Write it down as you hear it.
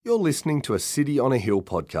You're listening to a City on a Hill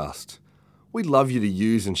podcast. We'd love you to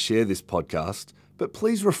use and share this podcast, but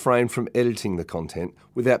please refrain from editing the content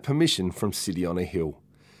without permission from City on a Hill.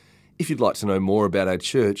 If you'd like to know more about our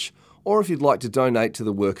church, or if you'd like to donate to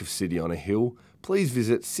the work of City on a Hill, please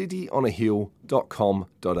visit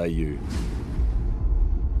cityonahill.com.au.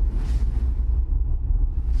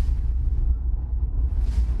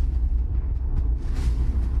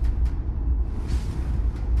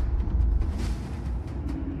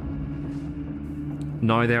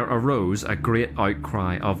 Now there arose a great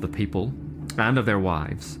outcry of the people and of their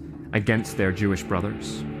wives against their Jewish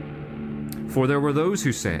brothers. For there were those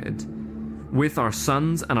who said, "With our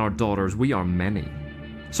sons and our daughters we are many,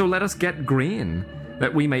 so let us get grain,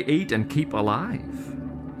 that we may eat and keep alive."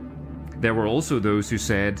 There were also those who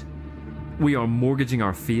said, "We are mortgaging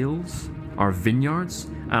our fields, our vineyards,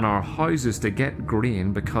 and our houses to get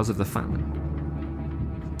grain because of the famine."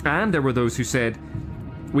 And there were those who said,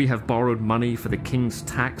 "We have borrowed money for the king's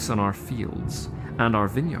tax on our fields and our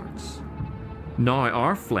vineyards. Now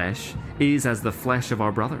our flesh is as the flesh of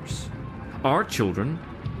our brothers. Our children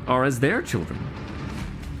are as their children.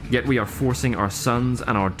 Yet we are forcing our sons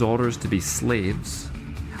and our daughters to be slaves,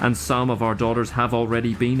 and some of our daughters have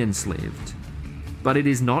already been enslaved. But it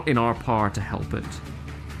is not in our power to help it,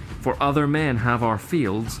 for other men have our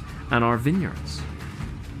fields and our vineyards."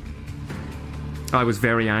 I was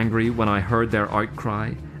very angry when I heard their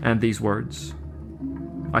outcry and these words.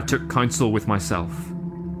 I took counsel with myself,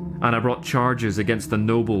 and I brought charges against the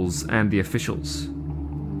nobles and the officials.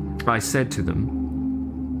 I said to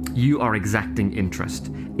them, "You are exacting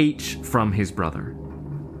interest, each from his brother."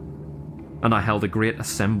 And I held a great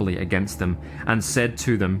assembly against them, and said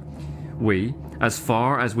to them, "We, as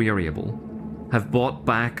far as we are able, have bought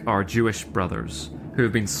back our Jewish brothers who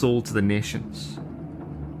have been sold to the nations.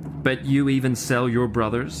 But you even sell your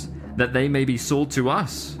brothers, that they may be sold to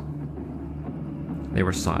us." They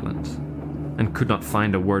were silent, and could not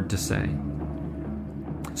find a word to say.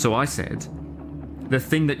 So I said, "The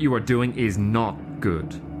thing that you are doing is not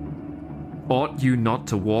good. Ought you not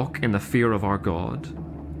to walk in the fear of our God,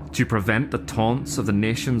 to prevent the taunts of the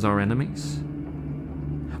nations our enemies?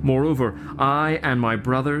 Moreover, I and my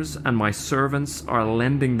brothers and my servants are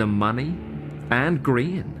lending them money and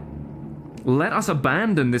grain. Let us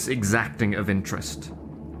abandon this exacting of interest.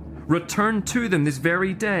 Return to them this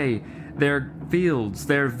very day their fields,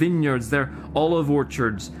 their vineyards, their olive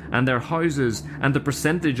orchards, and their houses, and the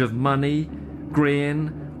percentage of money,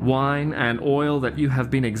 grain, wine, and oil that you have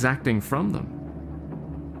been exacting from them."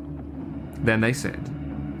 Then they said,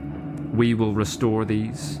 "We will restore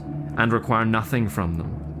these and require nothing from them.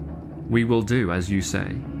 We will do as you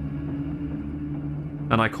say."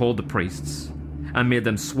 And I called the priests and made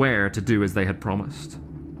them swear to do as they had promised.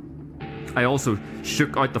 I also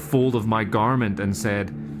shook out the fold of my garment and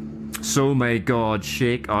said, "So may God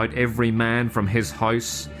shake out every man from his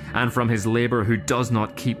house and from his labor who does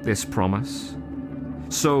not keep this promise.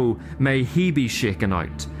 So may he be shaken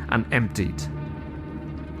out and emptied."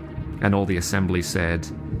 And all the assembly said,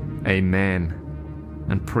 "Amen,"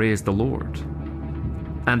 and praised the Lord.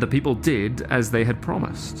 And the people did as they had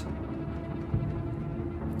promised.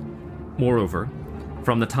 Moreover,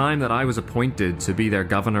 from the time that I was appointed to be their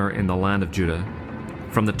governor in the land of Judah,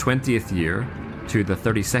 from the 20th year to the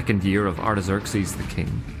 32nd year of Artaxerxes the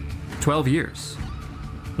king, 12 years,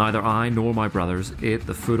 neither I nor my brothers ate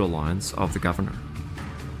the food allowance of the governor.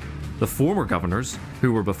 The former governors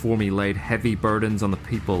who were before me laid heavy burdens on the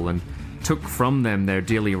people and took from them their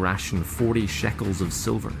daily ration, 40 shekels of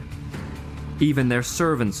silver. Even their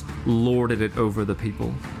servants lorded it over the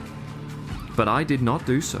people. But I did not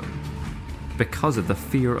do so, because of the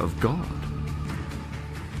fear of God.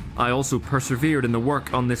 I also persevered in the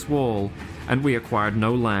work on this wall, and we acquired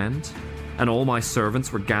no land, and all my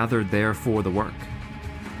servants were gathered there for the work.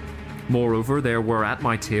 Moreover, there were at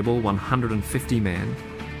my table 150 men,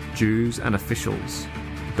 Jews and officials,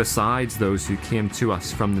 besides those who came to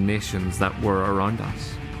us from the nations that were around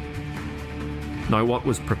us. Now what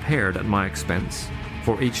was prepared at my expense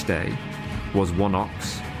for each day was 1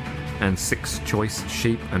 ox, and 6 choice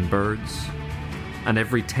sheep and birds, and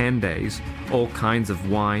every 10 days all kinds of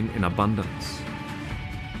wine in abundance.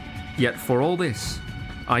 Yet for all this,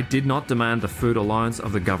 I did not demand the food allowance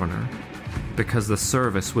of the governor, because the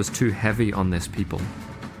service was too heavy on this people.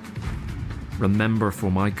 Remember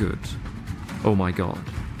for my good, O my God,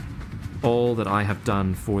 all that I have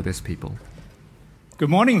done for this people.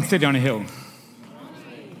 Good morning, City on a Hill.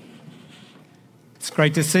 It's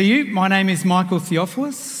great to see you. My name is Michael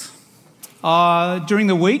Theophilus. During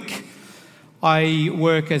the week, I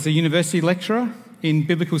work as a university lecturer in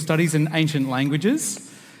biblical studies and ancient languages.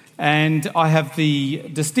 And I have the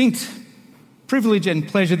distinct privilege and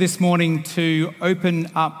pleasure this morning to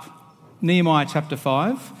open up Nehemiah chapter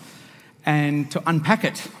 5 and to unpack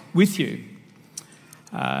it with you.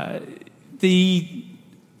 The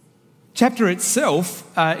chapter itself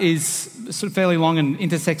is sort of fairly long and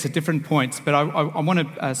intersects at different points, but I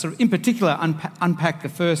want to sort of in particular unpack the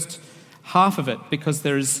first half of it because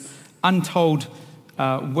there is untold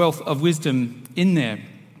wealth of wisdom in there.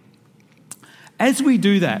 As we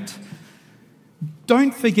do that,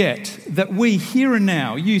 don't forget that we here and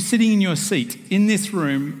now, you sitting in your seat in this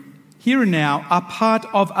room, here and now, are part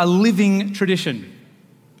of a living tradition.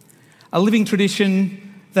 A living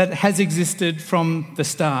tradition that has existed from the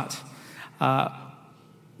start. I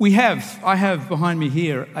have behind me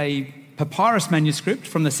here a papyrus manuscript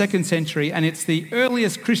from the 2nd century, and it's the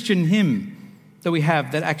earliest Christian hymn that we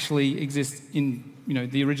have that actually exists in,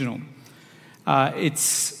 the original.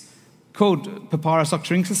 It's called Papyrus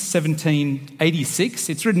Oxyrhynchus 1786.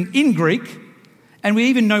 It's written in Greek, and we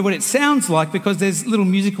even know what it sounds like because there's little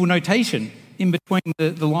musical notation in between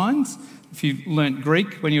the lines. If you learnt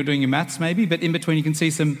Greek when you were doing your maths maybe, but in between you can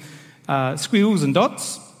see some squiggles and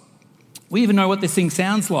dots. We even know what this thing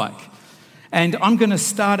sounds like. And I'm going to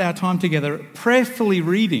start our time together prayerfully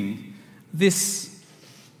reading this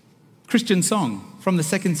Christian song from the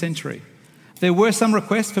 2nd century. There were some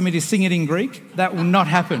requests for me to sing it in Greek. That will not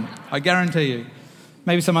happen, I guarantee you.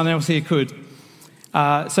 Maybe someone else here could.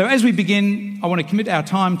 So as we begin, I want to commit our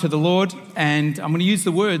time to the Lord, and I'm going to use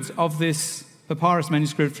the words of this papyrus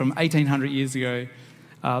manuscript from 1800 years ago,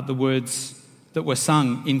 the words that were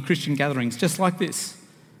sung in Christian gatherings, just like this,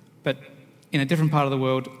 but in a different part of the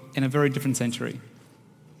world, in a very different century.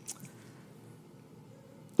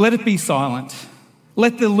 Let it be silent.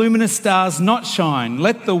 Let the luminous stars not shine.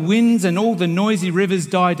 Let the winds and all the noisy rivers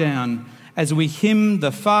die down as we hymn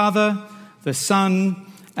the Father, the Son,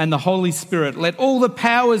 and the Holy Spirit. Let all the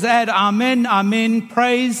powers add Amen, Amen.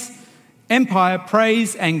 Praise, empire,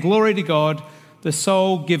 praise, and glory to God, the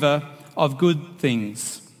sole giver of good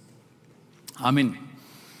things. Amen.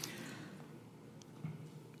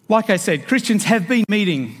 Like I said, Christians have been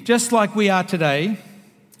meeting, just like we are today,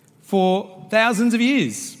 for thousands of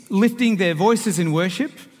years, lifting their voices in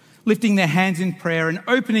worship, lifting their hands in prayer, and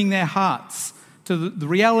opening their hearts to the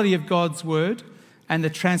reality of God's word and the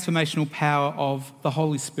transformational power of the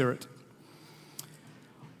Holy Spirit.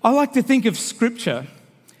 I like to think of Scripture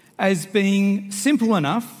as being simple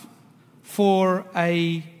enough for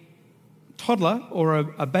a toddler or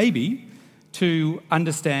a baby to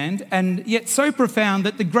understand, and yet so profound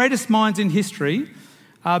that the greatest minds in history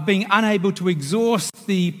are being unable to exhaust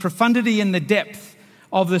the profundity and the depth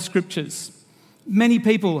of the Scriptures. Many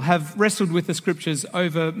people have wrestled with the Scriptures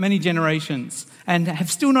over many generations and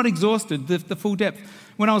have still not exhausted the full depth.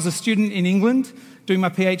 When I was a student in England doing my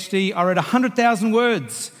PhD, I read 100,000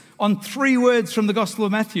 words on 3 words from the Gospel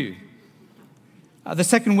of Matthew. The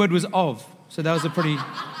second word was of, so that was a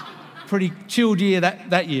pretty chilled year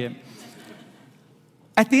that year.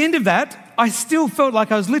 At the end of that, I still felt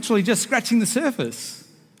like I was literally just scratching the surface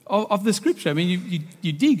of the Scripture. I mean,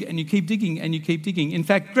 you dig and you keep digging and you keep digging. In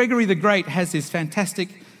fact, Gregory the Great has this fantastic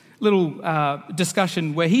little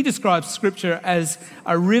discussion where he describes Scripture as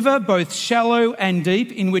a river both shallow and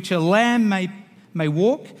deep in which a lamb may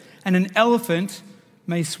walk and an elephant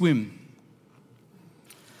may swim.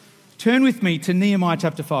 Turn with me to Nehemiah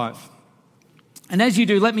chapter 5. And as you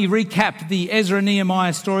do, let me recap the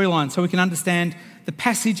Ezra-Nehemiah storyline so we can understand the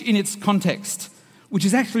passage in its context, which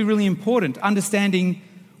is actually really important. Understanding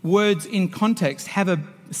words in context have a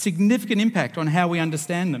significant impact on how we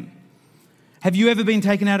understand them. Have you ever been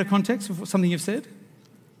taken out of context for something you've said?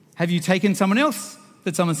 Have you taken someone else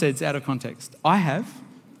that someone said's out of context? I have.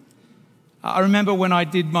 I remember when I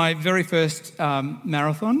did my very first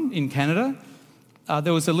marathon in Canada,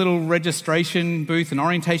 there was a little registration booth, an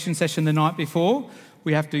orientation session the night before.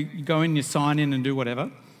 We have to go in, you sign in and do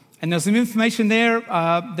whatever. And there's some information there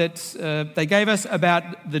that they gave us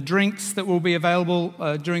about the drinks that will be available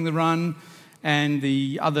during the run and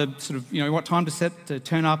the other sort of, what time to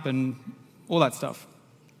turn up and all that stuff.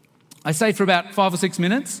 I stayed for about 5 or 6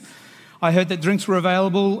 minutes. I heard that drinks were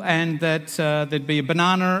available and that there'd be a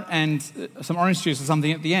banana and some orange juice or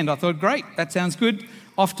something at the end. I thought, great, that sounds good.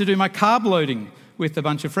 Off to do my carb loading with a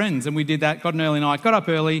bunch of friends. And we did that, got an early night, got up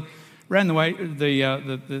early, ran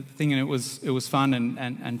the thing, and it was fun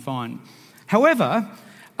and fine. However,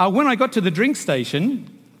 when I got to the drink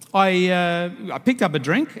station, I picked up a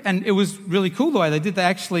drink, and it was really cool the way they did. They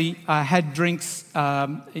actually had drinks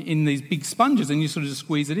in these big sponges, and you sort of just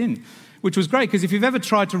squeeze it in, which was great, because if you've ever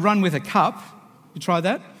tried to run with a cup, you try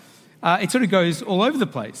that, it sort of goes all over the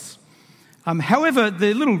place. However,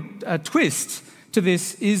 the little twist to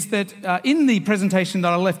this is that in the presentation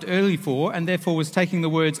that I left early for, and therefore was taking the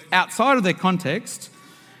words outside of their context,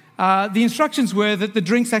 the instructions were that the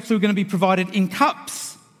drinks actually were going to be provided in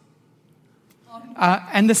cups.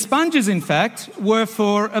 And the sponges, in fact, were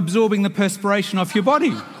for absorbing the perspiration off your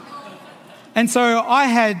body. And so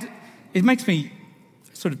it makes me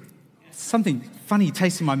sort of something funny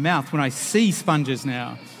taste in my mouth when I see sponges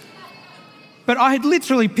now. But I had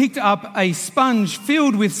literally picked up a sponge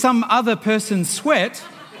filled with some other person's sweat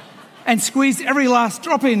and squeezed every last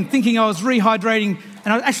drop in, thinking I was rehydrating.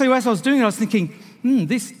 And as I was doing it, I was thinking,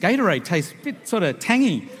 this Gatorade tastes a bit sort of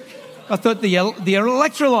tangy. I thought the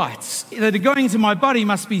electrolytes that are going into my body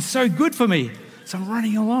must be so good for me. So I'm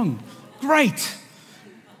running along. Great.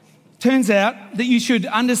 Turns out that you should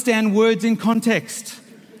understand words in context.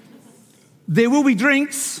 There will be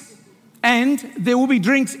drinks, and there will be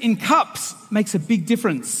drinks in cups. Makes a big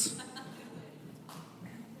difference.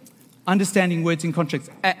 Understanding words in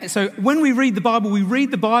context. So when we read the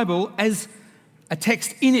Bible as a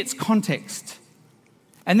text in its context.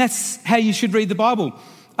 And that's how you should read the Bible.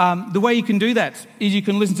 The way you can do that is you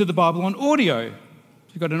can listen to the Bible on audio. If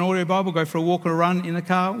you've got an audio Bible, go for a walk or a run in the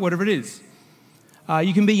car, whatever it is.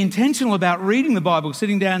 You can be intentional about reading the Bible,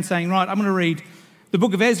 sitting down saying, right, I'm going to read the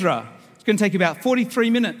book of Ezra. It's going to take you about 43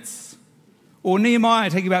 minutes. Or Nehemiah,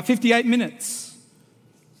 take you about 58 minutes.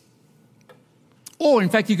 Or, in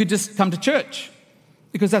fact, you could just come to church,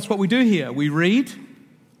 because that's what we do here. We read,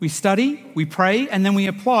 we study, we pray, and then we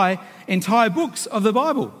apply entire books of the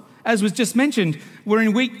Bible. As was just mentioned, we're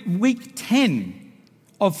in week 10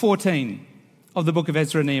 of 14 of the book of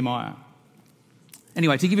Ezra and Nehemiah.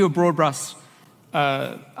 Anyway, to give you a broad brush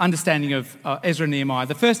understanding of Ezra and Nehemiah,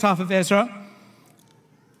 the first half of Ezra,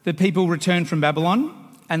 the people return from Babylon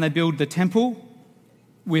and they build the temple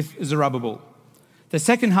with Zerubbabel. The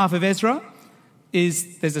second half of Ezra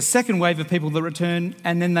there's a second wave of people that return,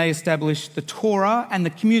 and then they establish the Torah and the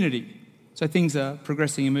community. So things are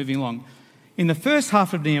progressing and moving along. In the first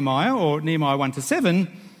half of Nehemiah, or Nehemiah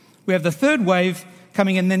 1-7, we have the third wave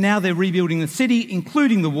coming, and then now they're rebuilding the city,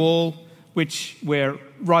 including the wall, which we're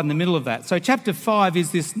right in the middle of that. So chapter 5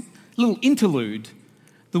 is this little interlude.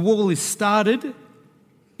 The wall is started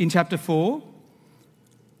in chapter 4.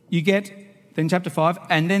 You get then chapter 5,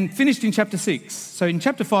 and then finished in chapter 6. So in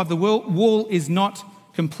chapter 5, the wall is not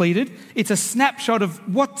completed. It's a snapshot of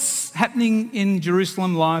what's happening in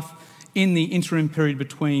Jerusalem life in the interim period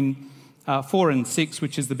between 4 and 6,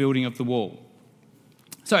 which is the building of the wall.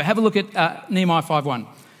 So have a look at Nehemiah 5:1.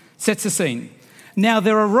 Sets the scene. Now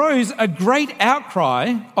there arose a great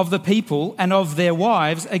outcry of the people and of their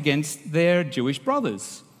wives against their Jewish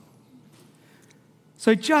brothers.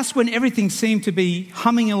 So just when everything seemed to be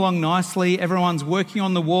humming along nicely, everyone's working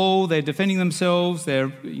on the wall, they're defending themselves, they're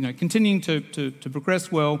continuing to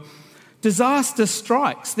progress well, disaster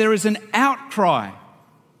strikes. There is an outcry.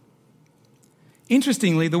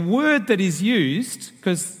 Interestingly, the word that is used,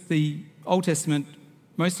 because the Old Testament,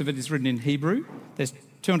 most of it is written in Hebrew. There's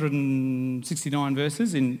 269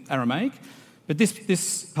 verses in Aramaic, but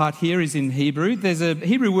this part here is in Hebrew. There's a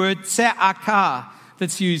Hebrew word, se'akah,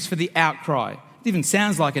 that's used for the outcry. It even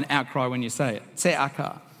sounds like an outcry when you say it,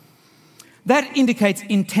 se'akah. That indicates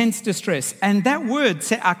intense distress, and that word,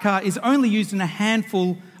 se'akah, is only used in a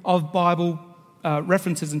handful of Bible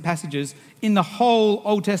references and passages in the whole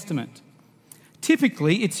Old Testament.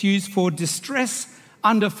 Typically, it's used for distress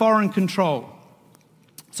under foreign control.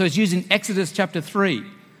 So it's used in Exodus chapter 3,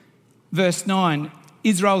 verse 9,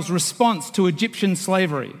 Israel's response to Egyptian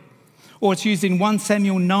slavery. Or it's used in 1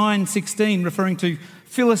 Samuel 9:16, referring to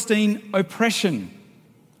Philistine oppression.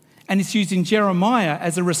 And it's used in Jeremiah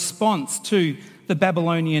as a response to the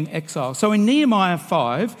Babylonian exile. So in Nehemiah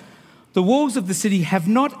 5, the walls of the city have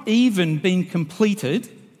not even been completed.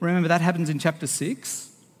 Remember, that happens in chapter 6.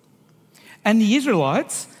 And the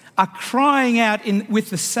Israelites are crying out with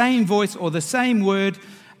the same voice or the same word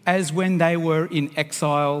as when they were in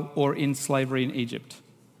exile or in slavery in Egypt.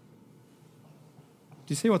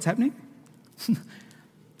 Do you see what's happening?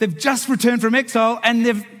 They've just returned from exile and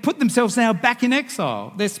they've put themselves now back in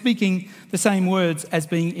exile. They're speaking the same words as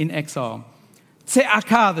being in exile.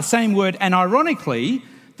 Se'akah, the same word, and ironically,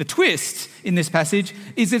 the twist in this passage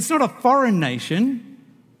is it's not a foreign nation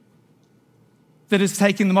that has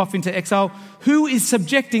taken them off into exile. Who is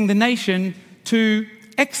subjecting the nation to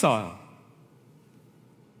exile?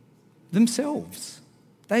 Themselves.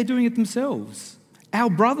 They're doing it themselves. Our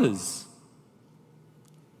brothers.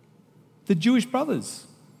 The Jewish brothers.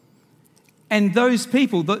 And those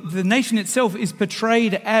people, the nation itself is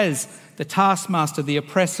portrayed as the taskmaster, the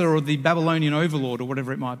oppressor, or the Babylonian overlord, or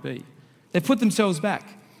whatever it might be. They put themselves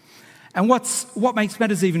back. And what makes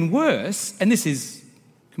matters even worse, and this is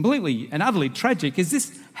completely and utterly tragic, is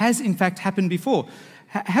this has in fact happened before.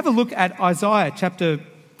 Have a look at Isaiah chapter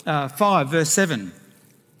 5, verse 7.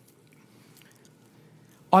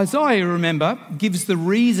 Isaiah, remember, gives the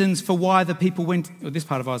reasons for why the people went, or this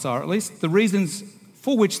part of Isaiah at least, the reasons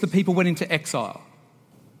for which the people went into exile.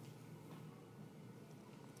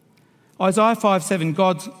 Isaiah 5:7,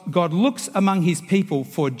 God looks among his people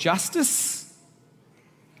for justice,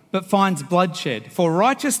 but finds bloodshed, for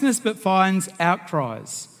righteousness, but finds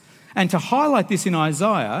outcries. And to highlight this in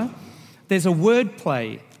Isaiah, there's a word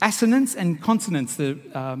play, assonance and consonants, the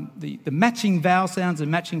matching vowel sounds and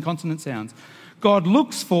matching consonant sounds. God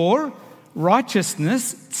looks for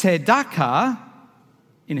righteousness, tzedakah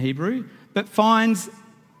in Hebrew, but finds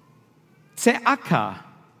tzedakah.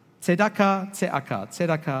 Tzedakah, tzedakah,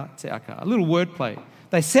 tzedakah, tzedakah. A little wordplay.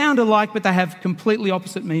 They sound alike, but they have completely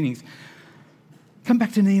opposite meanings. Come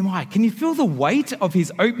back to Nehemiah. Can you feel the weight of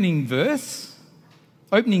his opening words?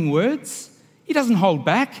 He doesn't hold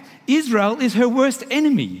back. Israel is her worst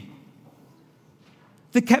enemy.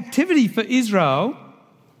 The captivity for Israel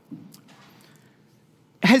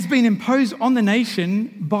has been imposed on the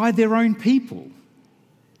nation by their own people.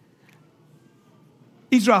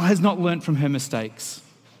 Israel has not learnt from her mistakes.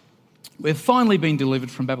 We've finally been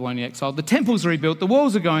delivered from Babylonian exile. The temples are rebuilt, the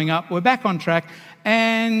walls are going up, we're back on track,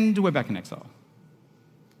 and we're back in exile.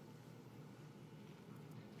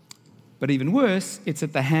 But even worse, it's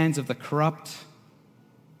at the hands of the corrupt,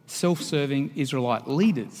 self-serving Israelite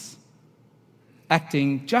leaders,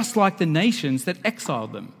 acting just like the nations that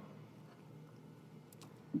exiled them.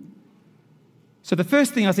 So the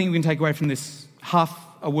first thing I think we can take away from this, half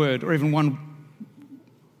a word, or even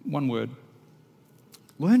one word,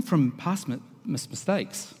 learn from past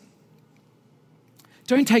mistakes.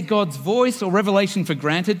 Don't take God's voice or revelation for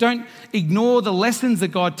granted. Don't ignore the lessons that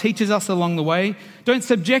God teaches us along the way. Don't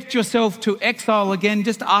subject yourself to exile again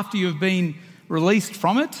just after you've been released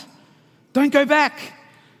from it. Don't go back.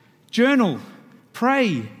 Journal,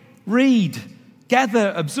 pray, read,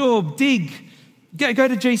 gather, absorb, dig, go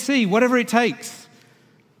to GC, whatever it takes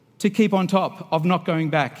to keep on top of not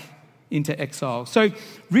going back into exile. So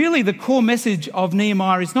really the core message of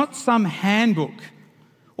Nehemiah is not some handbook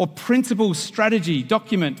or principle strategy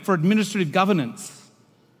document for administrative governance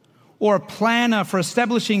or a planner for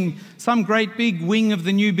establishing some great big wing of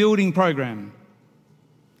the new building program.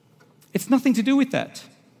 It's nothing to do with that.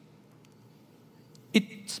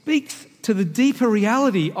 It speaks to the deeper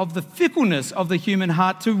reality of the fickleness of the human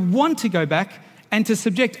heart to want to go back and to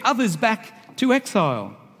subject others back to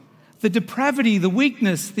exile. The depravity, the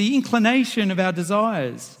weakness, the inclination of our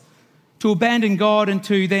desires to abandon God and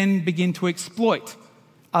to then begin to exploit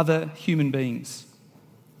other human beings.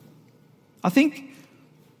 I think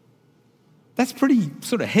that's pretty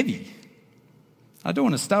sort of heavy. I don't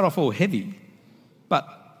want to start off all heavy, but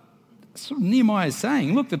sort of Nehemiah is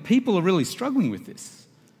saying, look, the people are really struggling with this.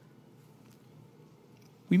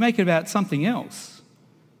 We make it about something else.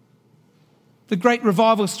 The great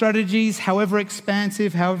revival strategies, however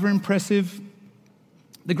expansive, however impressive,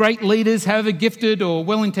 the great leaders, however gifted or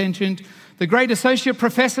well-intentioned, the great associate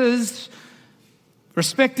professors,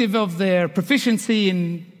 respective of their proficiency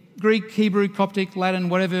in Greek, Hebrew, Coptic, Latin,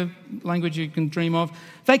 whatever language you can dream of,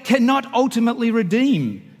 they cannot ultimately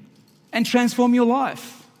redeem and transform your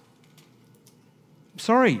life.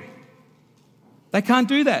 Sorry, they can't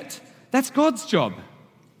do that. That's God's job.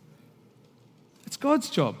 It's God's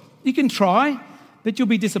job. You can try, but you'll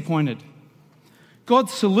be disappointed.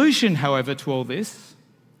 God's solution, however, to all this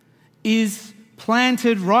is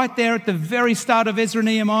planted right there at the very start of Ezra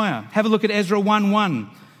Nehemiah. Have a look at Ezra 1:1.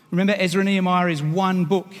 Remember, Ezra Nehemiah is one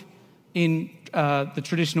book in the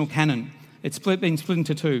traditional canon. It's been split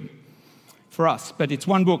into two for us, but it's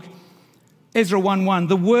one book. Ezra 1:1,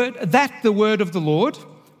 the word of the Lord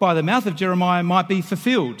by the mouth of Jeremiah might be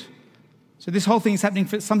fulfilled. So this whole thing is happening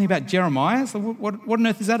for something about Jeremiah. So what on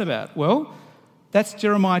earth is that about? Well, that's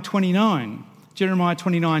Jeremiah 29. Jeremiah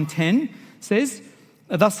 29:10 says,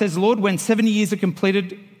 thus says the Lord, when 70 years are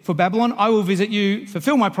completed for Babylon, I will visit you,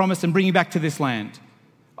 fulfill my promise, and bring you back to this land.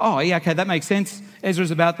 Oh, yeah, okay, that makes sense. Ezra's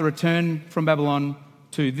about the return from Babylon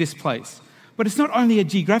to this place. But it's not only a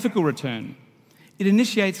geographical return. It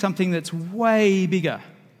initiates something that's way bigger.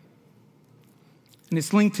 And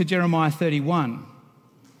it's linked to Jeremiah 31.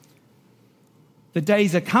 The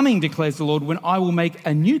days are coming, declares the Lord, when I will make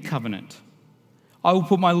a new covenant. I will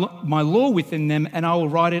put my law within them, and I will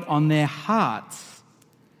write it on their hearts,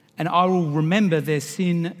 and I will remember their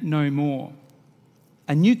sin no more.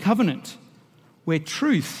 A new covenant where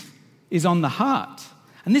truth is on the heart.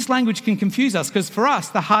 And this language can confuse us because for us,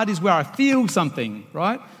 the heart is where I feel something,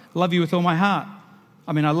 right? love you with all my heart.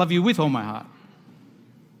 I love you with all my heart.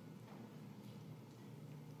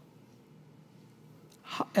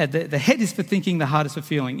 The head is for thinking, the heart is for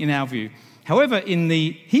feeling, in our view. However, in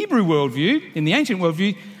the Hebrew worldview, in the ancient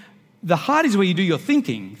worldview, the heart is where you do your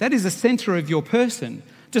thinking. That is the centre of your person.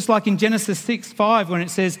 Just like in Genesis 6:5, when it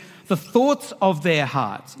says, the thoughts of their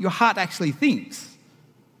heart. Your heart actually thinks.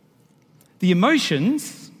 The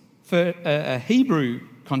emotions, for a Hebrew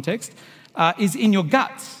context, is in your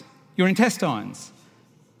guts, your intestines.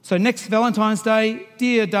 So next Valentine's Day,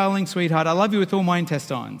 dear darling sweetheart, I love you with all my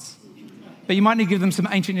intestines. But you might need to give them some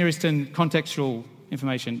ancient Near Eastern contextual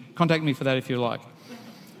information. Contact me for that if you like.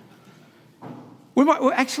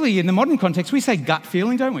 Actually, in the modern context, we say gut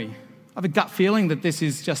feeling, don't we? I have a gut feeling that this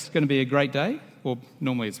is just going to be a great day, or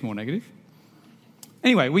normally it's more negative.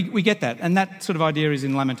 Anyway, we get that, and that sort of idea is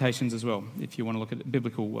in Lamentations as well, if you want to look at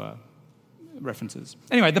biblical references.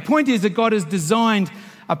 Anyway, the point is that God has designed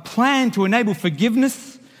a plan to enable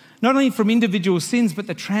forgiveness, not only from individual sins, but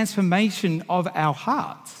the transformation of our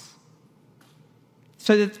hearts,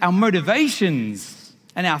 so that our motivations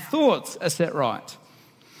and our thoughts are set right.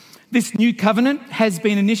 This new covenant has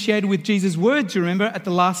been initiated with Jesus' words, you remember, at the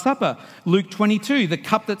Last Supper. Luke 22, the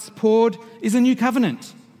cup that's poured is a new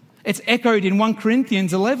covenant. It's echoed in 1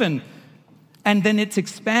 Corinthians 11, and then it's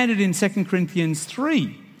expanded in 2 Corinthians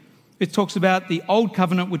 3. It talks about the old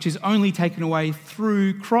covenant, which is only taken away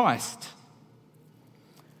through Christ.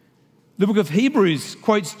 The book of Hebrews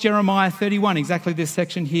quotes Jeremiah 31, exactly this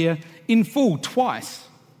section here, in full, twice.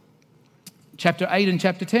 Chapter 8 and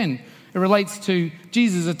chapter 10. It relates to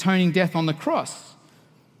Jesus' atoning death on the cross.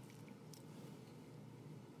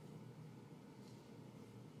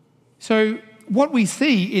 So what we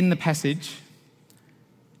see in the passage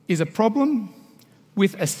is a problem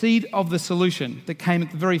with a seed of the solution that came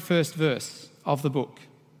at the very first verse of the book.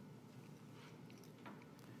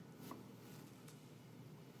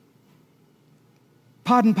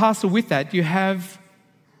 Part and parcel with that, you have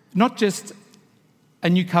not just a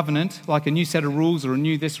new covenant, like a new set of rules or a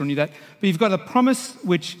new this or a new that, but you've got a promise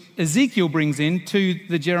which Ezekiel brings in to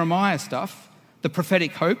the Jeremiah stuff, the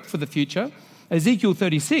prophetic hope for the future. Ezekiel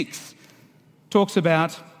 36 talks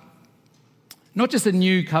about not just a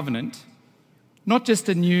new covenant, not just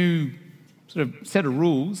a new sort of set of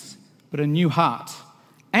rules, but a new heart.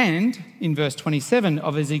 And in verse 27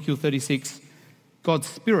 of Ezekiel 36, God's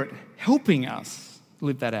Spirit helping us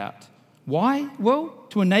live that out. Why? Well,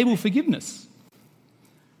 to enable forgiveness.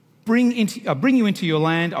 I'll bring you into your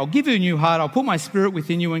land, I'll give you a new heart, I'll put my Spirit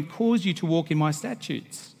within you and cause you to walk in my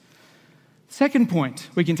statutes. Second point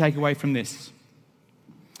we can take away from this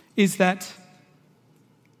is that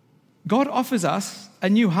God offers us a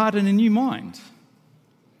new heart and a new mind.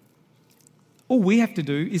 All we have to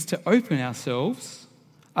do is to open ourselves,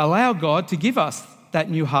 allow God to give us that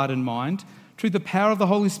new heart and mind through the power of the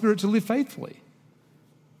Holy Spirit to live faithfully.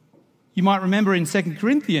 You might remember in 2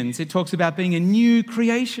 Corinthians, it talks about being a new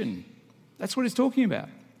creation. That's what it's talking about.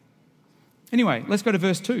 Anyway, let's go to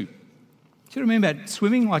verse 2. Do you remember about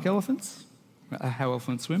swimming like elephants? How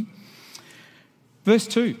elephants swim? Verse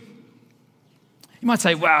 2. You might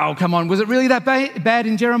say, wow, come on, was it really that bad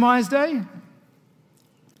in Jeremiah's day?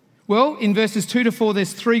 Well, in verses 2 to 4,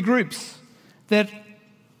 there's three groups that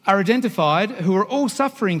are identified who are all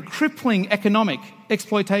suffering crippling economic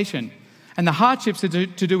exploitation. And the hardships are to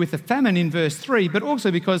do with the famine in verse 3, but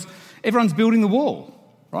also because everyone's building the wall,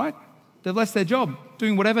 right? They've left their job,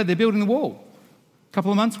 doing whatever, they're building the wall. A couple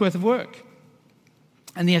of months' worth of work.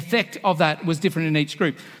 And the effect of that was different in each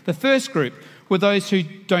group. The first group were those who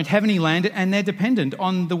don't have any land and they're dependent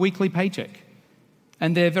on the weekly paycheck.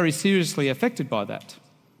 And they're very seriously affected by that.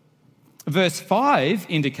 Verse 5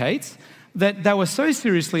 indicates that they were so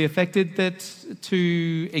seriously affected that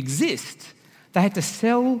to exist, they had to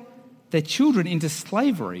sell their children into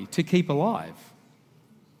slavery to keep alive.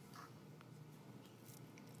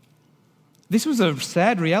 This was a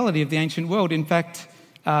sad reality of the ancient world. In fact,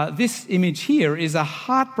 this image here is a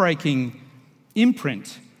heartbreaking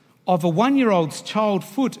imprint of a 1-year-old's child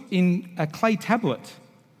foot in a clay tablet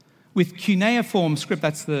with cuneiform script,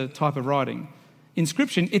 that's the type of writing,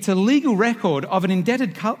 inscription. It's a legal record of an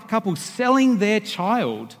indebted couple selling their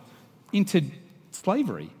child into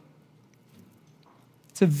slavery.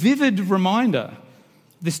 It's a vivid reminder,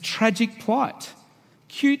 this tragic plight.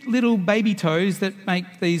 Cute little baby toes that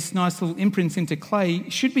make these nice little imprints into clay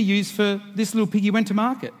should be used for this little piggy went to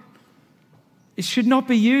market. It should not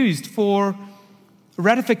be used for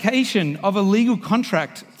ratification of a legal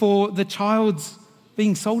contract for the child's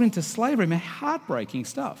being sold into slavery. I mean, heartbreaking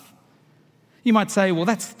stuff. You might say, well,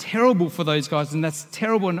 that's terrible for those guys and that's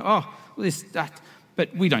terrible and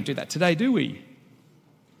but we don't do that today, do we?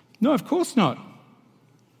 No, of course not.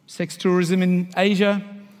 Sex tourism in Asia,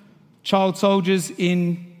 child soldiers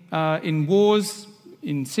in wars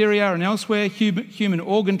in Syria and elsewhere, human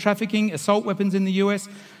organ trafficking, assault weapons in the US,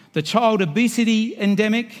 the child obesity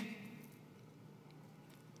endemic.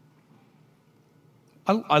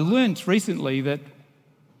 I learnt recently that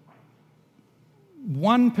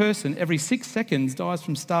one person every 6 seconds dies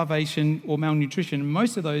from starvation or malnutrition.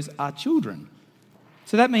 Most of those are children.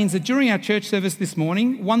 So that means that during our church service this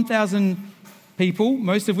morning, 1,000 people,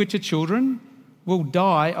 most of which are children, will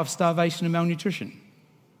die of starvation and malnutrition.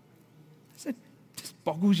 That just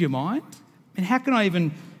boggles your mind. I mean, how can I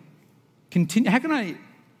even continue? How can I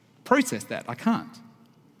process that? I can't.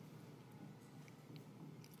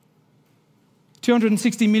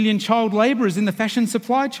 260 million child labourers in the fashion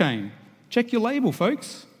supply chain. Check your label,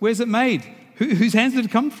 folks. Where's it made? Whose hands did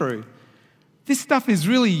it come through? This stuff is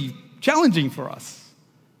really challenging for us.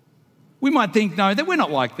 We might think, no, that we're not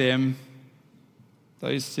like them.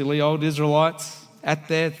 Those silly old Israelites at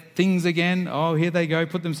their things again. Oh, here they go,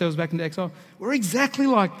 put themselves back into exile. We're exactly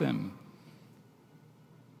like them.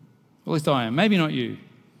 At least I am. Maybe not you.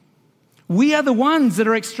 We are the ones that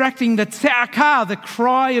are extracting the tza'akah, the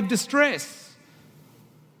cry of distress,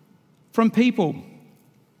 from people.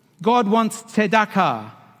 God wants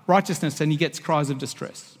tzedakah, righteousness, and he gets cries of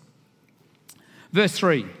distress. Verse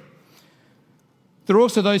 3. There are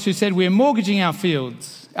also those who said, we're mortgaging our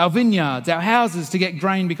fields, our vineyards, our houses to get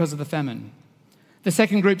grain because of the famine. The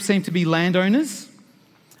second group seem to be landowners,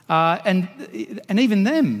 and even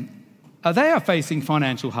them, they are facing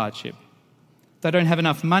financial hardship. They don't have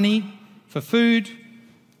enough money for food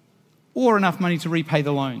or enough money to repay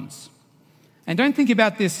the loans. And don't think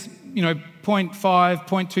about this, 0.5,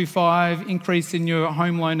 0.25 increase in your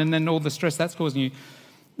home loan and then all the stress that's causing you.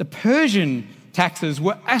 The Persian taxes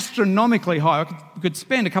were astronomically high. I could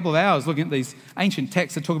spend a couple of hours looking at these ancient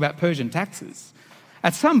texts that talk about Persian taxes.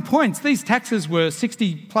 At some points, these taxes were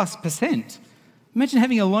 60+%. Imagine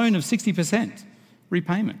having a loan of 60%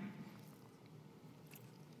 repayment.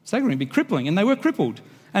 So they're going to be crippling, and they were crippled.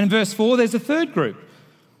 And in verse 4, there's a third group.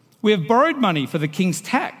 We have borrowed money for the king's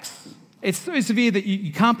tax. It's so severe that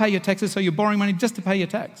you can't pay your taxes, so you're borrowing money just to pay your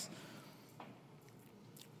tax.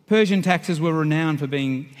 Persian taxes were renowned for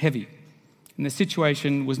being heavy, and the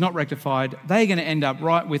situation was not rectified. They're going to end up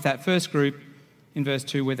right with that first group in verse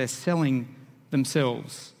 2, where they're selling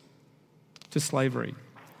themselves to slavery.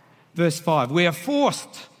 Verse 5, we are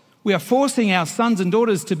forcing our sons and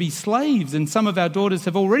daughters to be slaves, and some of our daughters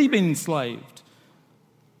have already been enslaved.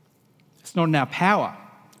 It's not in our power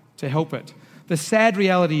to help it. The sad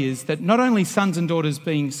reality is that not only sons and daughters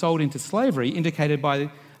being sold into slavery, indicated by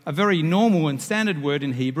a very normal and standard word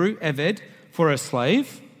in Hebrew, eved, for a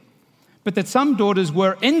slave, but that some daughters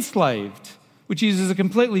were enslaved, which uses a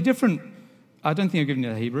completely different, I don't think I've given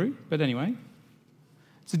you the Hebrew, but anyway.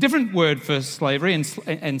 It's a different word for slavery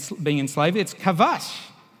and being enslaved. It's kavash,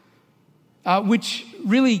 which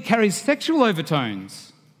really carries sexual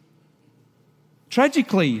overtones,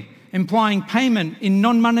 tragically implying payment in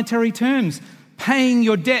non-monetary terms, paying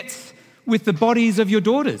your debts with the bodies of your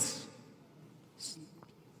daughters.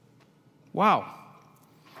 Wow.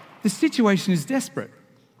 The situation is desperate.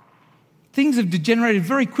 Things have degenerated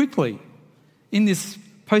very quickly in this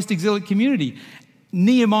post-exilic community.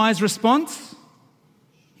 Nehemiah's response,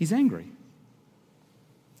 he's angry.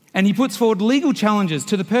 And he puts forward legal challenges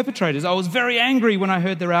to the perpetrators. I was very angry when I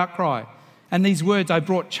heard their outcry. And these words, I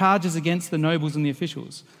brought charges against the nobles and the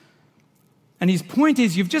officials. And his point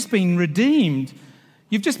is, you've just been redeemed.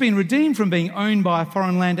 You've just been redeemed from being owned by a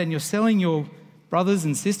foreign land, and you're selling your brothers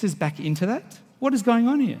and sisters back into that? What is going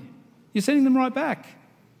on here? You're sending them right back.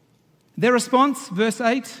 Their response, verse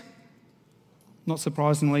 8, not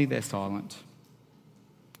surprisingly, they're silent.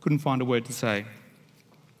 Couldn't find a word to say.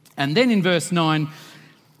 And then in verse 9,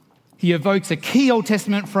 he evokes a key Old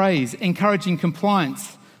Testament phrase, encouraging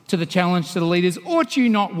compliance to the challenge to the leaders. Ought you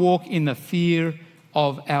not walk in the fear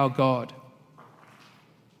of our God?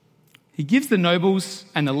 He gives the nobles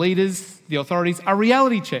and the leaders, the authorities, a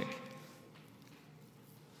reality check.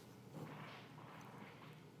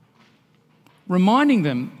 Reminding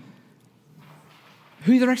them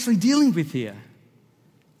who they're actually dealing with here.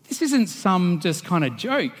 This isn't some just kind of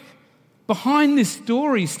joke. Behind this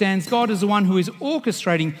story stands God as the one who is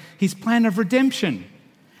orchestrating his plan of redemption.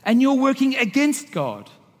 And you're working against God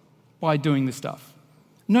by doing this stuff.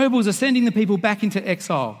 Nobles are sending the people back into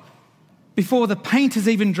exile before the paint has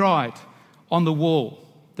even dried on the wall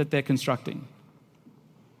that they're constructing.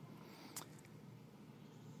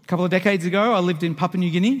 A couple of decades ago, I lived in Papua New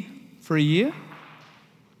Guinea for a year.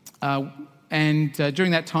 And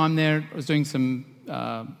during that time there, I was doing some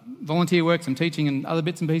volunteer work, some teaching and other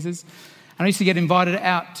bits and pieces. And I used to get invited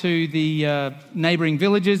out to the neighbouring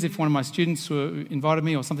villages if one of my students invited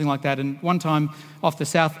me or something like that. And one time off the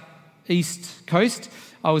southeast coast,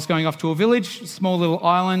 I was going off to a village, a small little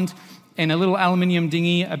island, in a little aluminium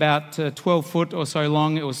dinghy about 12 foot or so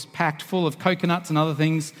long. It was packed full of coconuts and other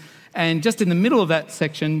things. And just in the middle of that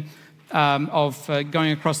section of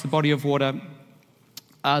going across the body of water,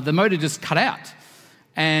 the motor just cut out.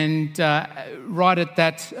 And right at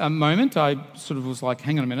that moment, I sort of was like,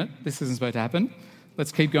 hang on a minute, this isn't supposed to happen.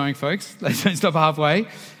 Let's keep going, folks. Let's don't stop halfway.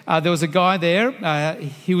 There was a guy there.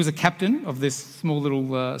 He was a captain of this small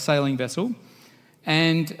little sailing vessel.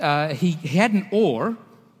 And he had an oar,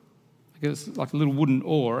 it was like a little wooden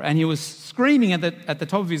oar, and he was screaming at the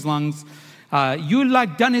top of his lungs, "You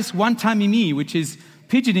like danis wantamimi," which is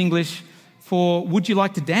pidgin English for "would you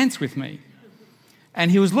like to dance with me?"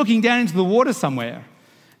 And he was looking down into the water somewhere.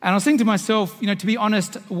 And I was thinking to myself, to be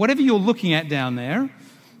honest, whatever you're looking at down there,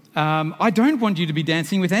 I don't want you to be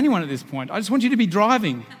dancing with anyone at this point. I just want you to be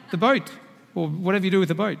driving the boat, or whatever you do with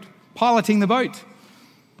the boat, piloting the boat.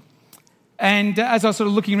 And as I was sort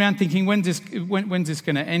of looking around thinking, when's this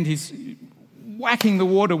going to end, he's whacking the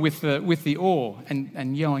water with the oar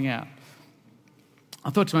and yelling out. I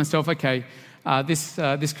thought to myself, okay,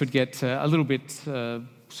 this could get a little bit sort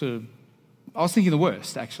of... I was thinking the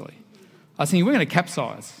worst, actually. I was thinking, we're going to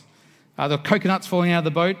capsize. The coconuts falling out of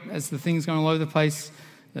the boat as the thing's going all over the place.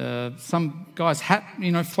 Some guy's hat,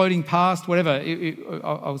 floating past, whatever.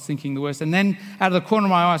 I was thinking the worst. And then out of the corner of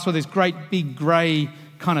my eye, I saw this great big grey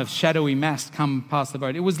kind of shadowy mass come past the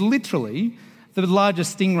boat. It was literally the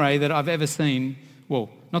largest stingray that I've ever seen.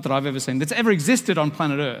 Well, not that I've ever seen, that's ever existed on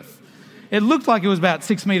planet Earth. It looked like it was about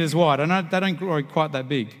 6 metres wide. I know they don't grow quite that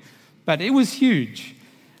big, but it was huge.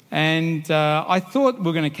 And I thought we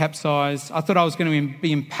were going to capsize. I thought I was going to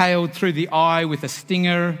be impaled through the eye with a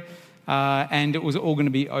stinger, and it was all going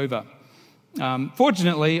to be over.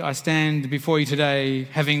 Fortunately, I stand before you today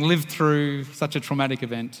having lived through such a traumatic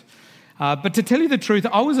event. But to tell you the truth,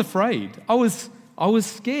 I was afraid. I was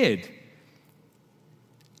scared.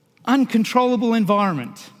 Uncontrollable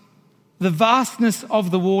environment, the vastness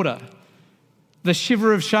of the water, the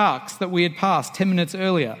shiver of sharks that we had passed 10 minutes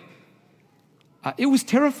earlier. It was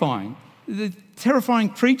terrifying. The terrifying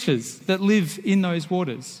creatures that live in those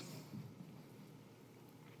waters.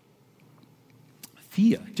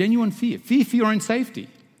 Fear, genuine fear. Fear for your own safety.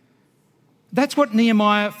 That's what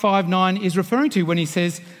Nehemiah 5:9 is referring to when he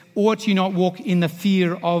says, ought you not walk in the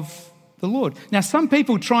fear of the Lord? Now, some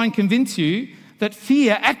people try and convince you that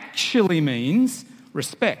fear actually means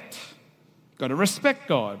respect. Got to respect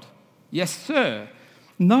God. Yes, sir.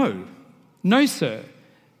 No, sir.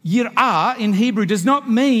 Yir'ah in Hebrew does not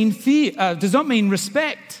mean fear, does not mean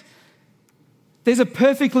respect. There's a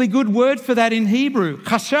perfectly good word for that in Hebrew,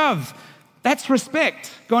 chashav. That's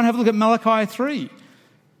respect. Go and have a look at Malachi 3.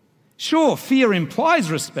 Sure, fear implies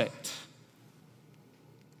respect.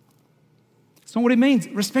 It's not what it means.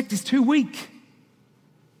 Respect is too weak.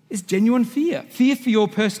 It's genuine fear. Fear for your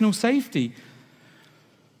personal safety.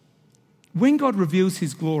 When God reveals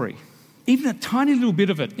his glory, even a tiny little bit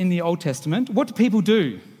of it in the Old Testament, what do people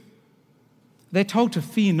do? They're told to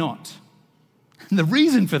fear not. And the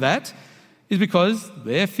reason for that is because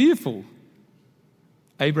they're fearful.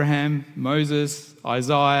 Abraham, Moses,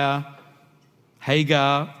 Isaiah,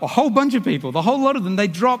 Hagar, a whole bunch of people, the whole lot of them, they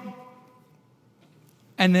drop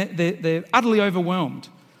and they're utterly overwhelmed,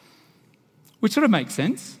 which sort of makes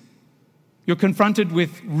sense. You're confronted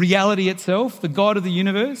with reality itself, the God of the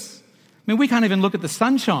universe. I mean, we can't even look at the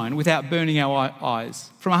sunshine without burning our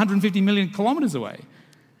eyes from 150 million kilometres away.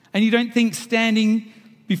 And you don't think standing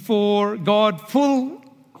before God, full,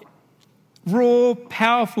 raw,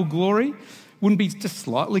 powerful glory, wouldn't be just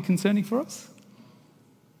slightly concerning for us?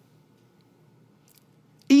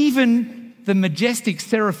 Even the majestic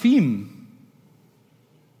seraphim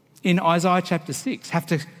in Isaiah chapter 6 have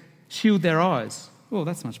to shield their eyes. Oh,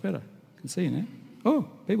 that's much better. I can see you now. Oh,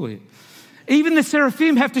 people here. Even the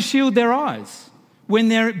seraphim have to shield their eyes when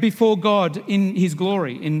they're before God in his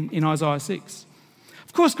glory in Isaiah 6.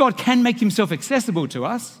 Of course, God can make himself accessible to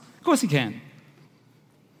us. Of course he can.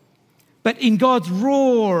 But in God's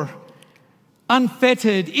raw,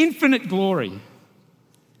 unfettered, infinite glory,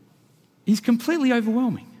 he's completely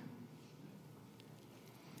overwhelming.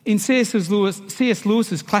 In C.S.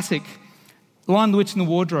 Lewis's classic Lion, the Witch and the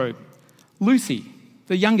Wardrobe, Lucy,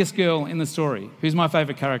 the youngest girl in the story, who's my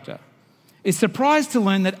favourite character, is surprised to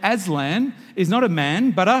learn that Aslan is not a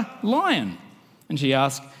man but a lion. And she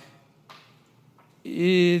asks,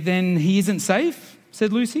 then he isn't safe,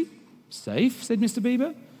 said Lucy. Safe, said Mr.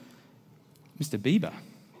 Beaver.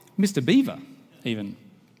 Mr. Beaver, even.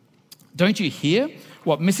 Don't you hear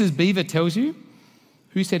what Mrs. Beaver tells you?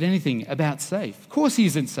 Who said anything about safe? Of course he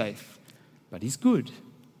isn't safe, but he's good.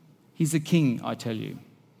 He's the king, I tell you.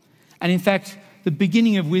 And in fact, the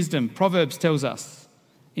beginning of wisdom, Proverbs tells us,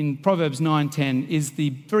 in Proverbs 9:10, is the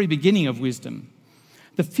very beginning of wisdom.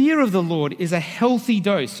 The fear of the Lord is a healthy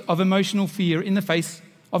dose of emotional fear in the face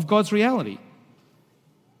of God's reality.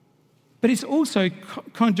 But it's also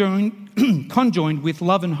conjoined with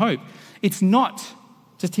love and hope. It's not,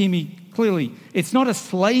 just hear me clearly, it's not a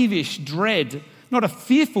slavish dread, not a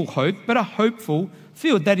fearful hope, but a hopeful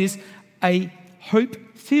fear. That is, a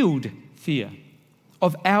hope-filled fear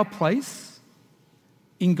of our place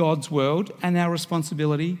in God's world and our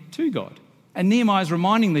responsibility to God. And Nehemiah is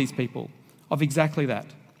reminding these people of exactly that.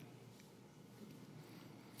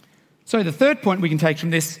 So the third point we can take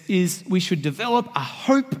from this is we should develop a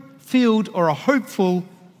hope-filled or a hopeful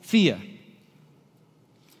fear,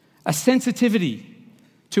 a sensitivity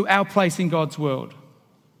to our place in God's world.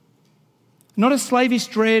 Not a slavish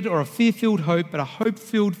dread or a fear-filled hope, but a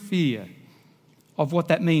hope-filled fear of what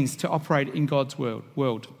that means to operate in God's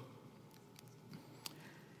world.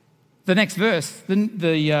 The next verse,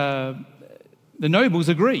 the nobles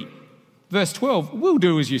agree. Verse 12, we'll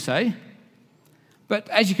do as you say. But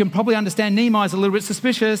as you can probably understand, Nehemiah's a little bit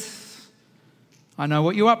suspicious. I know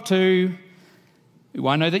what you're up to.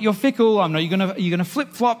 I know that you're fickle. I know you're going to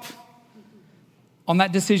flip-flop on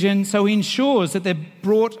that decision. So he ensures that they're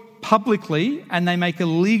brought publicly and they make a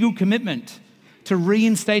legal commitment to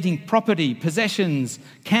reinstating property, possessions,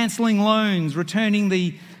 cancelling loans, returning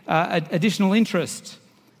the additional interest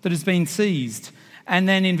that has been seized. And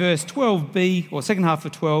then in verse 12b, or second half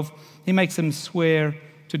of 12, he makes them swear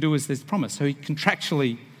to do as they're promised. So he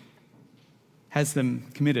contractually has them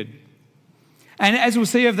committed. And as we'll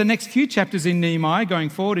see over the next few chapters in Nehemiah, going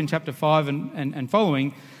forward in chapter 5 and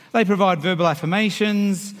following, they provide verbal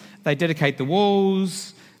affirmations, they dedicate the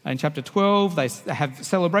walls. In chapter 12, they have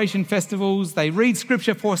celebration festivals. They read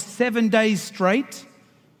scripture for 7 days straight,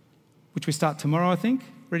 which we start tomorrow, I think.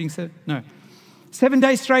 7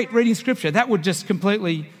 days straight reading scripture. That would just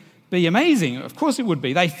completely be amazing. Of course it would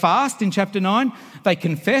be. They fast in chapter 9. They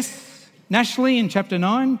confess nationally in chapter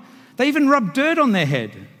 9. They even rub dirt on their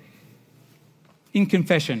head in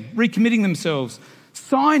confession, recommitting themselves,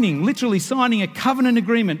 literally signing a covenant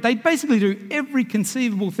agreement. They basically do every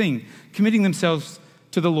conceivable thing, committing themselves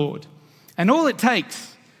to the Lord. And all it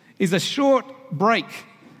takes is a short break,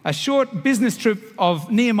 a short business trip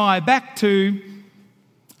of Nehemiah back to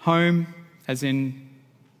home, as in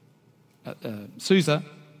Susa,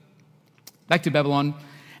 back to Babylon,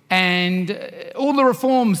 and all the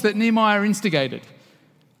reforms that Nehemiah instigated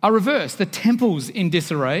are reversed. The temple's in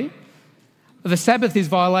disarray, the Sabbath is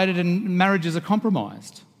violated, and marriages are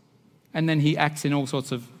compromised. And then he acts in all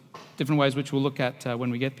sorts of different ways, which we'll look at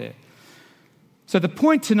when we get there. So the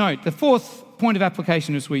point to note, the fourth point of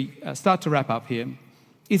application as we start to wrap up here,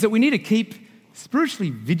 is that we need to keep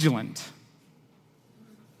spiritually vigilant.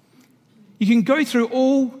 You can go through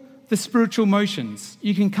all the spiritual motions.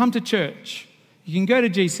 You can come to church. You can go to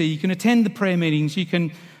GC. You can attend the prayer meetings. You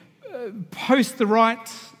can post the right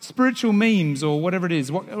spiritual memes or whatever it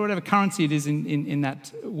is, whatever currency it is in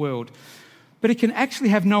that world. But it can actually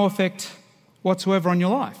have no effect whatsoever on your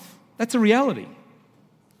life. That's a reality.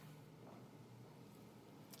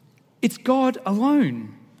 It's God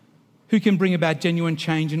alone who can bring about genuine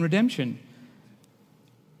change and redemption.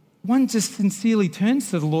 One just sincerely turns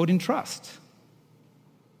to the Lord in trust.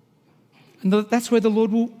 And that's where the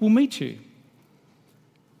Lord will meet you.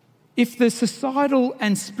 If the societal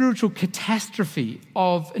and spiritual catastrophe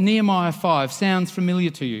of Nehemiah 5 sounds familiar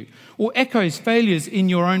to you, or echoes failures in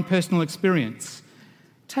your own personal experience,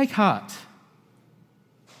 take heart.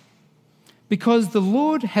 Because the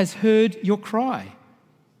Lord has heard your cry.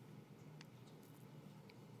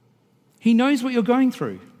 He knows what you're going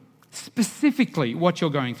through, specifically what you're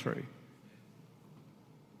going through.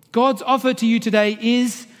 God's offer to you today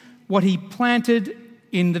is what he planted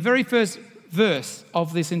in the very first verse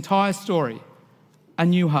of this entire story: a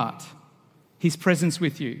new heart, his presence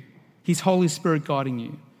with you, his Holy Spirit guiding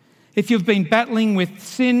you. If you've been battling with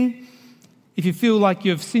sin, if you feel like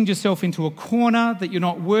you've sinned yourself into a corner, that you're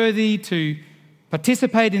not worthy to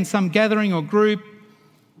participate in some gathering or group,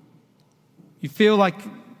 you feel like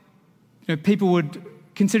people would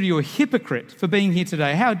consider you a hypocrite for being here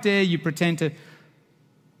today. How dare you pretend to...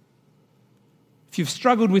 If you've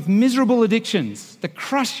struggled with miserable addictions that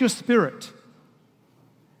crush your spirit,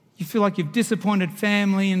 you feel like you've disappointed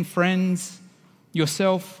family and friends,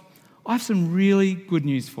 yourself, I have some really good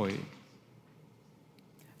news for you.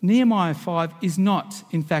 Nehemiah 5 is not,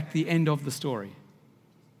 in fact, the end of the story.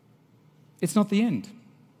 It's not the end.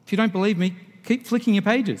 If you don't believe me, keep flicking your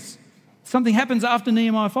pages. Something happens after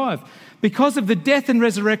Nehemiah 5. Because of the death and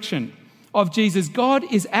resurrection of Jesus, God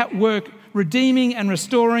is at work redeeming and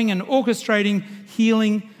restoring and orchestrating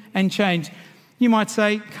healing and change. You might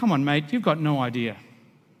say, come on, mate, you've got no idea.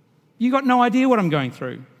 You've got no idea what I'm going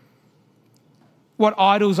through. What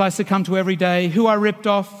idols I succumb to every day, who I ripped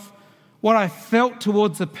off, what I felt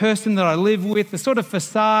towards the person that I live with, the sort of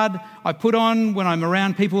facade I put on when I'm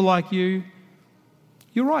around people like you.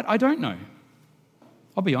 You're right, I don't know.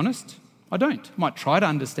 I'll be honest, I don't. I might try to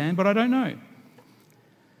understand, but I don't know.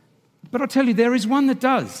 But I'll tell you, there is one that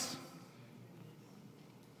does.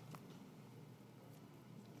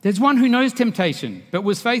 There's one who knows temptation, but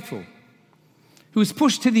was faithful, who was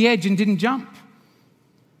pushed to the edge and didn't jump,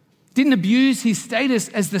 didn't abuse his status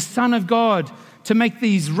as the Son of God to make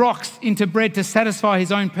these rocks into bread to satisfy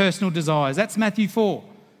his own personal desires. That's Matthew 4.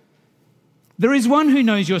 There is one who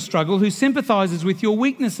knows your struggle, who sympathizes with your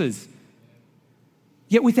weaknesses,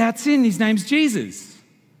 yet without sin. His name's Jesus.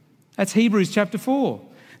 That's Hebrews chapter 4.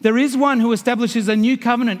 There is one who establishes a new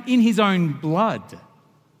covenant in his own blood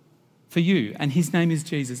for you, and his name is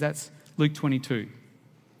Jesus. That's Luke 22.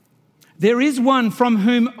 There is one from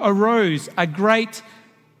whom arose a great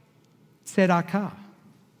tzedakah,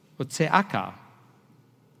 or tzedakah,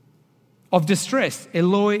 of distress.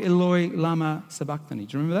 Eloi, Eloi, lama sabachthani.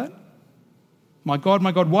 Do you remember that? My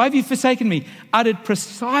God, why have you forsaken me? Uttered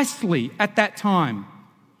precisely at that time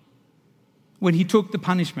when he took the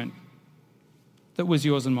punishment that was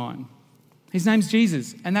yours and mine. His name's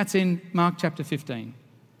Jesus, and that's in Mark chapter 15.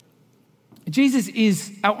 Jesus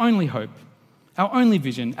is our only hope, our only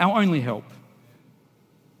vision, our only help.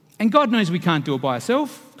 And God knows we can't do it by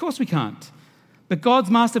ourselves. Of course we can't. But God's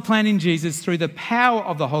master plan in Jesus, through the power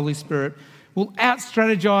of the Holy Spirit, will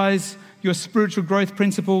out-strategize your spiritual growth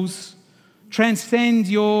principles, transcend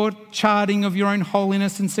your charting of your own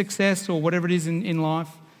holiness and success or whatever it is in life,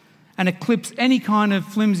 and eclipse any kind of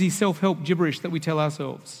flimsy self-help gibberish that we tell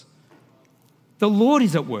ourselves. The Lord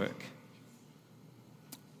is at work.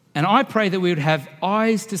 And I pray that we would have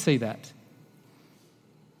eyes to see that,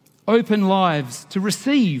 open lives to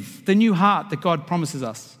receive the new heart that God promises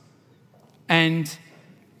us, and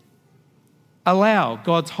allow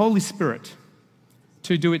God's Holy Spirit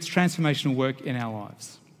to do its transformational work in our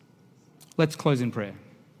lives. Let's close in prayer.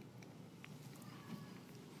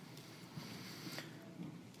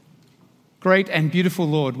 Great and beautiful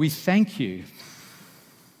Lord, we thank you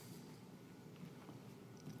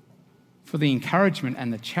for the encouragement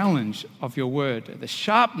and the challenge of your word, the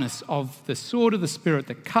sharpness of the sword of the Spirit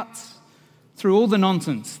that cuts through all the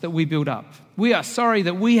nonsense that we build up. We are sorry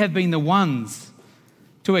that we have been the ones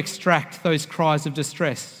to extract those cries of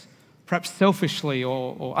distress, perhaps selfishly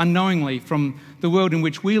or unknowingly, from the world in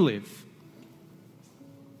which we live.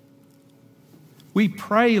 We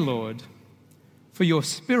pray, Lord, for your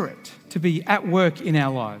Spirit to be at work in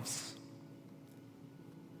our lives.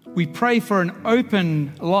 We pray for an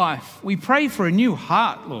open life. We pray for a new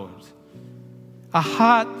heart, Lord. A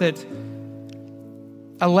heart that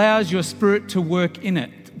allows your Spirit to work in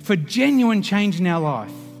it for genuine change in our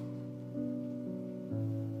life.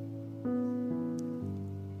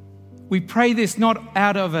 We pray this not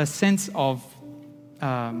out of a sense of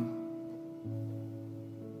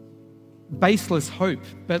baseless hope,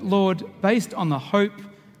 but Lord, based on the hope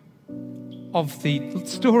of the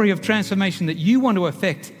story of transformation that you want to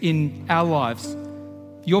effect in our lives,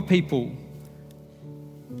 your people,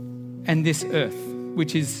 and this earth,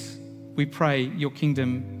 which is, we pray, your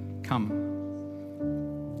kingdom come.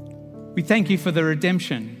 We thank you for the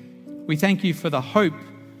redemption. We thank you for the hope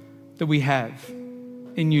that we have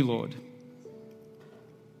in you, Lord.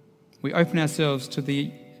 We open ourselves to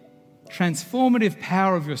the transformative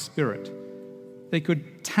power of your Spirit that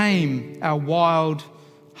could tame our wild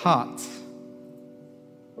hearts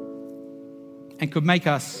and could make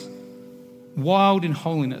us wild in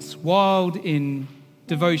holiness, wild in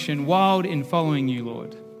devotion, wild in following you,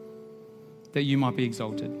 Lord, that you might be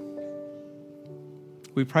exalted.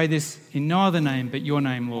 We pray this in no other name but your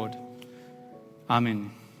name, Lord.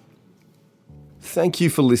 Amen. Thank you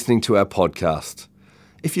for listening to our podcast.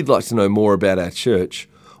 If you'd like to know more about our church,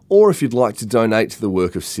 or if you'd like to donate to the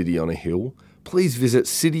work of City on a Hill, please visit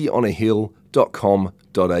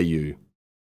cityonahill.com.au.